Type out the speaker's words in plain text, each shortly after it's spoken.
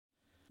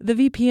The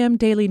VPM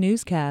Daily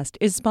Newscast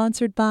is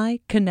sponsored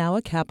by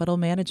Kanawha Capital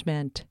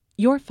Management.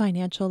 Your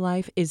financial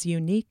life is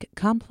unique,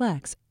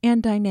 complex,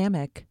 and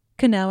dynamic.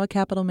 Kanawha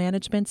Capital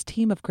Management's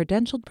team of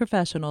credentialed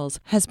professionals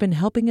has been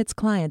helping its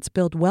clients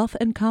build wealth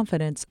and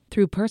confidence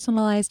through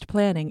personalized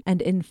planning and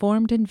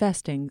informed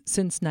investing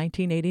since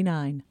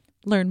 1989.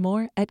 Learn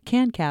more at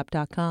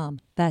cancap.com.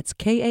 That's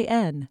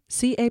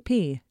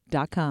KANCAP.com.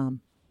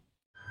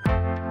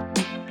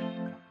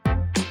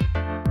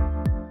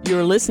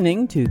 You're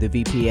listening to the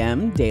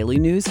VPM Daily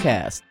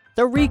Newscast,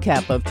 the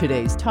recap of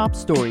today's top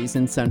stories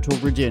in Central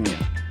Virginia.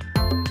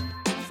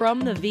 From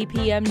the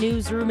VPM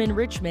Newsroom in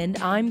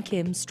Richmond, I'm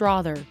Kim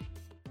Strother.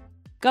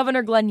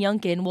 Governor Glenn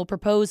Youngkin will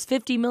propose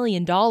 $50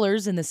 million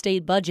in the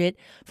state budget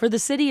for the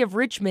city of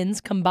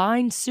Richmond's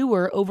combined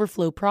sewer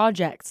overflow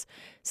projects.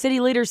 City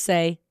leaders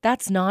say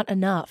that's not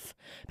enough.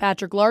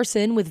 Patrick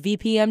Larson with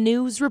VPM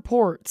News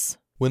reports.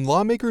 When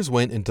lawmakers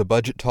went into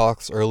budget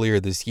talks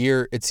earlier this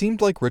year, it seemed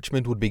like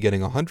Richmond would be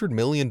getting $100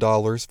 million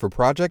for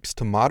projects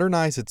to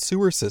modernize its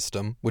sewer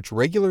system, which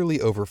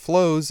regularly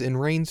overflows in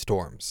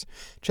rainstorms.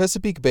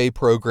 Chesapeake Bay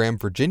Program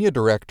Virginia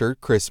Director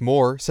Chris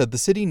Moore said the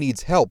city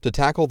needs help to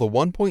tackle the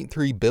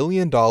 $1.3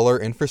 billion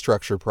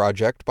infrastructure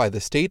project by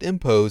the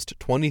state-imposed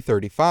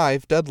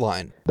 2035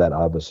 deadline. That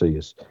obviously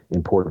is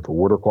important for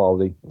water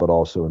quality, but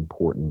also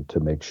important to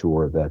make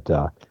sure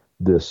that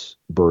this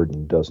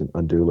burden doesn't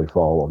unduly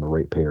fall on the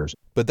ratepayers.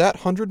 But that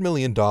 $100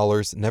 million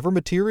never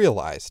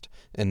materialized,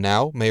 and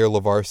now Mayor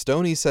LeVar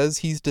Stoney says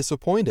he's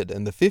disappointed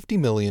in the $50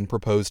 million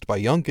proposed by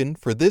Youngkin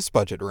for this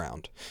budget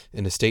round.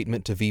 In a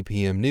statement to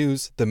VPM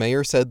News, the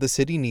mayor said the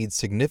city needs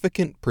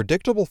significant,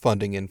 predictable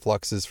funding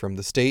influxes from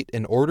the state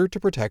in order to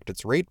protect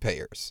its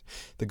ratepayers.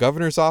 The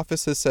governor's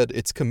office has said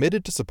it's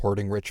committed to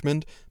supporting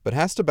Richmond, but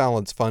has to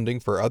balance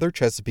funding for other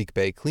Chesapeake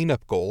Bay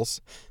cleanup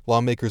goals.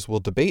 Lawmakers will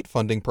debate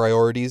funding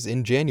priorities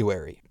in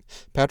January.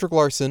 Patrick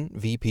Larson,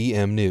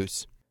 VPM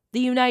News. The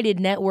United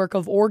Network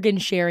of Organ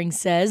Sharing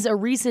says a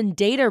recent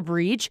data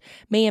breach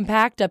may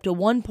impact up to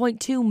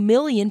 1.2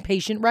 million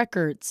patient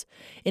records.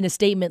 In a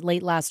statement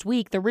late last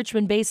week, the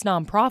Richmond-based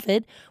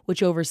nonprofit,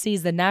 which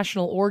oversees the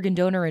National Organ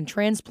Donor and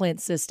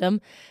Transplant System,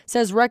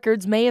 says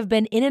records may have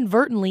been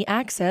inadvertently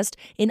accessed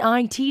in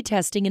IT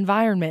testing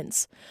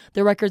environments.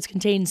 The records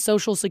contain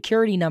Social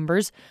Security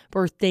numbers,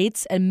 birth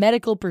dates, and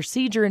medical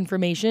procedure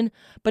information,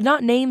 but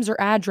not names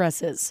or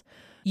addresses.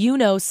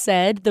 UNO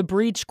said the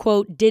breach,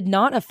 quote, did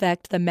not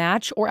affect the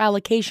match or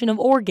allocation of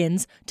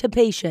organs to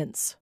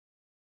patients.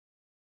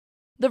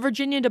 The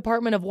Virginia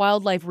Department of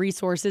Wildlife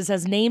Resources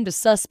has named a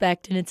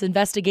suspect in its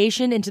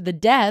investigation into the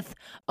death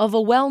of a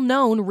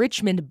well-known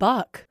Richmond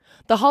buck.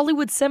 The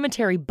Hollywood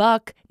Cemetery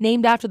buck,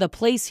 named after the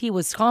place he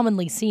was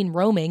commonly seen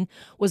roaming,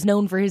 was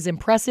known for his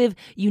impressive,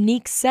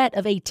 unique set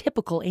of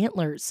atypical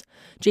antlers.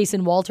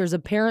 Jason Walters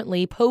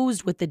apparently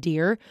posed with the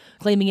deer,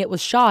 claiming it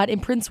was shot in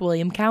Prince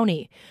William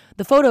County.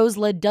 The photos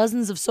led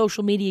dozens of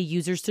social media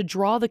users to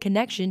draw the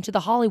connection to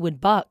the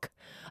Hollywood buck.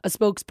 A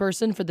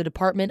spokesperson for the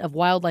Department of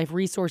Wildlife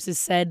Resources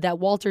said that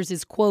Walters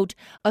is, quote,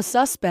 a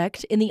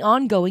suspect in the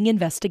ongoing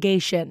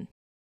investigation.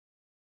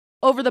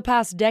 Over the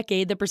past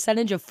decade, the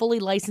percentage of fully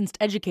licensed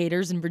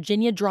educators in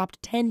Virginia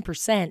dropped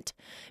 10%.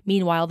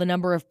 Meanwhile, the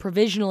number of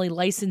provisionally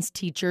licensed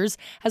teachers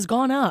has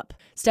gone up.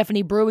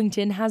 Stephanie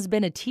Brewington has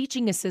been a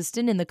teaching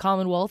assistant in the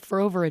Commonwealth for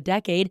over a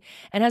decade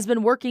and has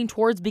been working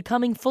towards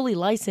becoming fully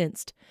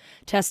licensed.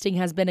 Testing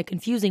has been a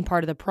confusing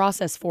part of the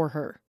process for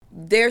her.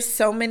 There's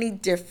so many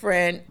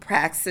different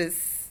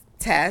praxis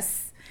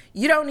tests.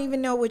 You don't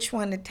even know which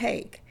one to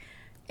take.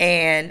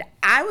 And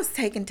I was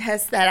taking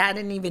tests that I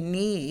didn't even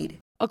need.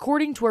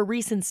 According to a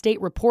recent state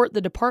report, the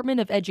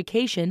Department of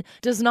Education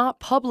does not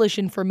publish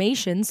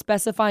information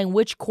specifying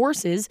which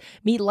courses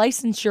meet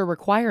licensure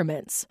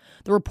requirements.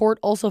 The report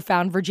also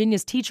found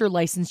Virginia's teacher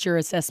licensure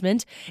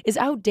assessment is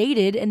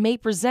outdated and may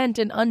present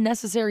an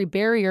unnecessary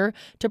barrier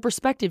to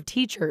prospective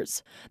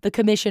teachers. The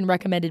commission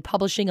recommended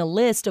publishing a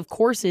list of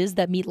courses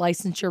that meet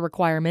licensure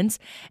requirements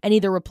and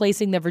either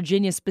replacing the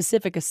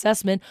Virginia-specific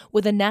assessment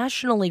with a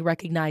nationally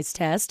recognized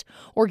test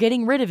or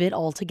getting rid of it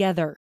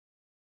altogether.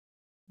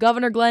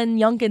 Governor Glenn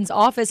Youngkin's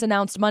office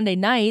announced Monday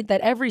night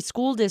that every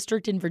school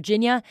district in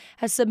Virginia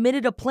has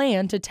submitted a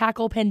plan to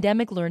tackle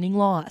pandemic learning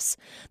loss.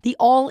 The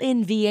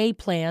all-in VA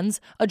plans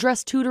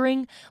address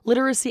tutoring,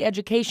 literacy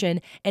education,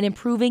 and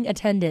improving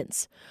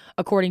attendance.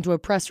 According to a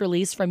press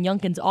release from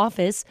Youngkin's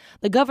office,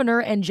 the governor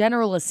and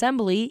General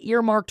Assembly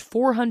earmarked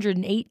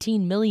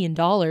 $418 million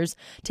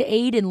to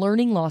aid in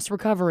learning loss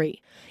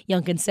recovery.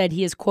 Youngkin said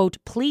he is, quote,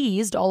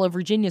 pleased all of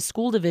Virginia's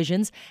school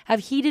divisions have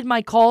heeded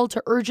my call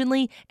to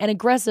urgently and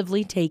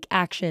aggressively take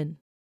action.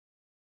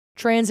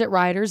 Transit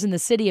riders in the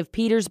city of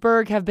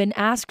Petersburg have been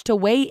asked to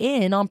weigh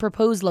in on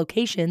proposed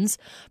locations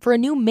for a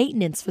new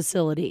maintenance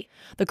facility.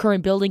 The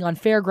current building on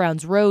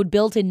Fairgrounds Road,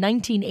 built in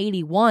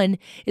 1981,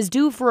 is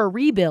due for a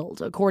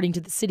rebuild, according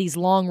to the city's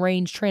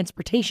long-range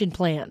transportation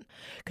plan.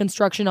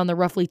 Construction on the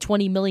roughly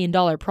 $20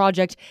 million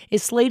project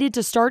is slated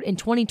to start in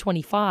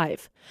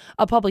 2025.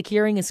 A public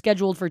hearing is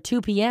scheduled for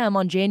 2 p.m.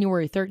 on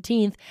January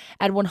 13th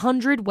at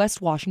 100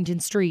 West Washington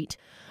Street.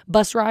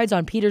 Bus rides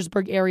on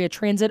Petersburg area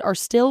transit are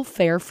still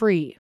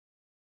fare-free.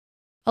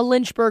 A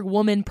Lynchburg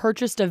woman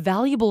purchased a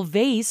valuable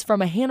vase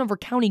from a Hanover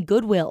County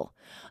Goodwill.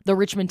 The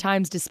Richmond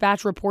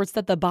Times-Dispatch reports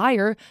that the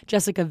buyer,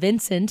 Jessica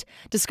Vincent,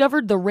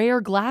 discovered the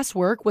rare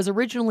glasswork was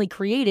originally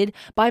created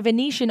by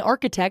Venetian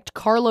architect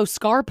Carlo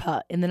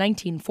Scarpa in the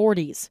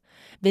 1940s.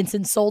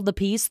 Vincent sold the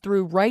piece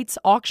through Wright's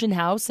Auction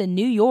House in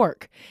New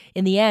York.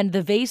 In the end,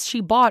 the vase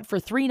she bought for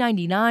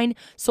 $3.99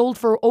 sold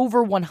for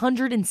over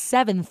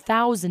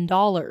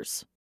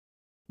 $107,000.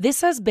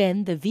 This has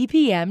been the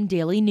VPM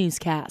Daily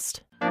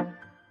Newscast.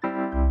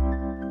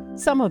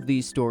 Some of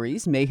these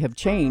stories may have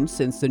changed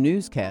since the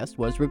newscast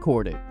was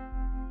recorded.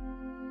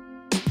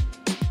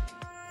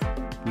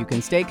 You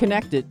can stay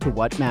connected to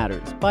what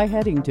matters by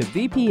heading to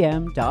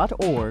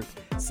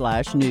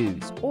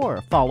vpm.org/news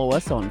or follow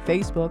us on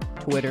Facebook,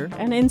 Twitter,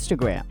 and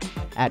Instagram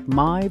at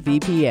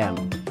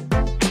MyVPM.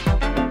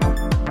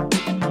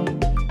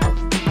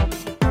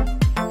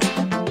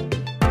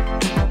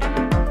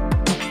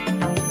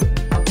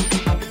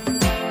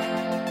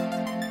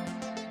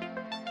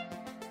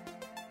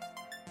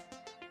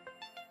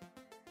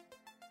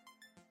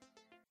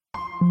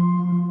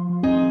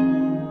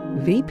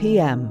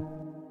 VPM.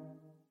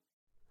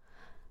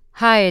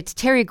 Hi, it's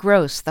Terry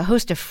Gross, the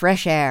host of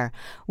Fresh Air.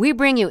 We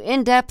bring you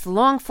in-depth,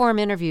 long-form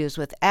interviews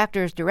with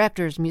actors,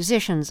 directors,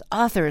 musicians,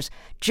 authors,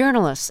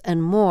 journalists,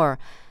 and more.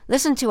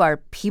 Listen to our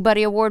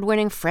Peabody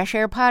Award-winning Fresh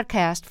Air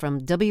podcast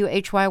from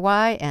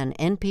WHYY and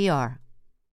NPR.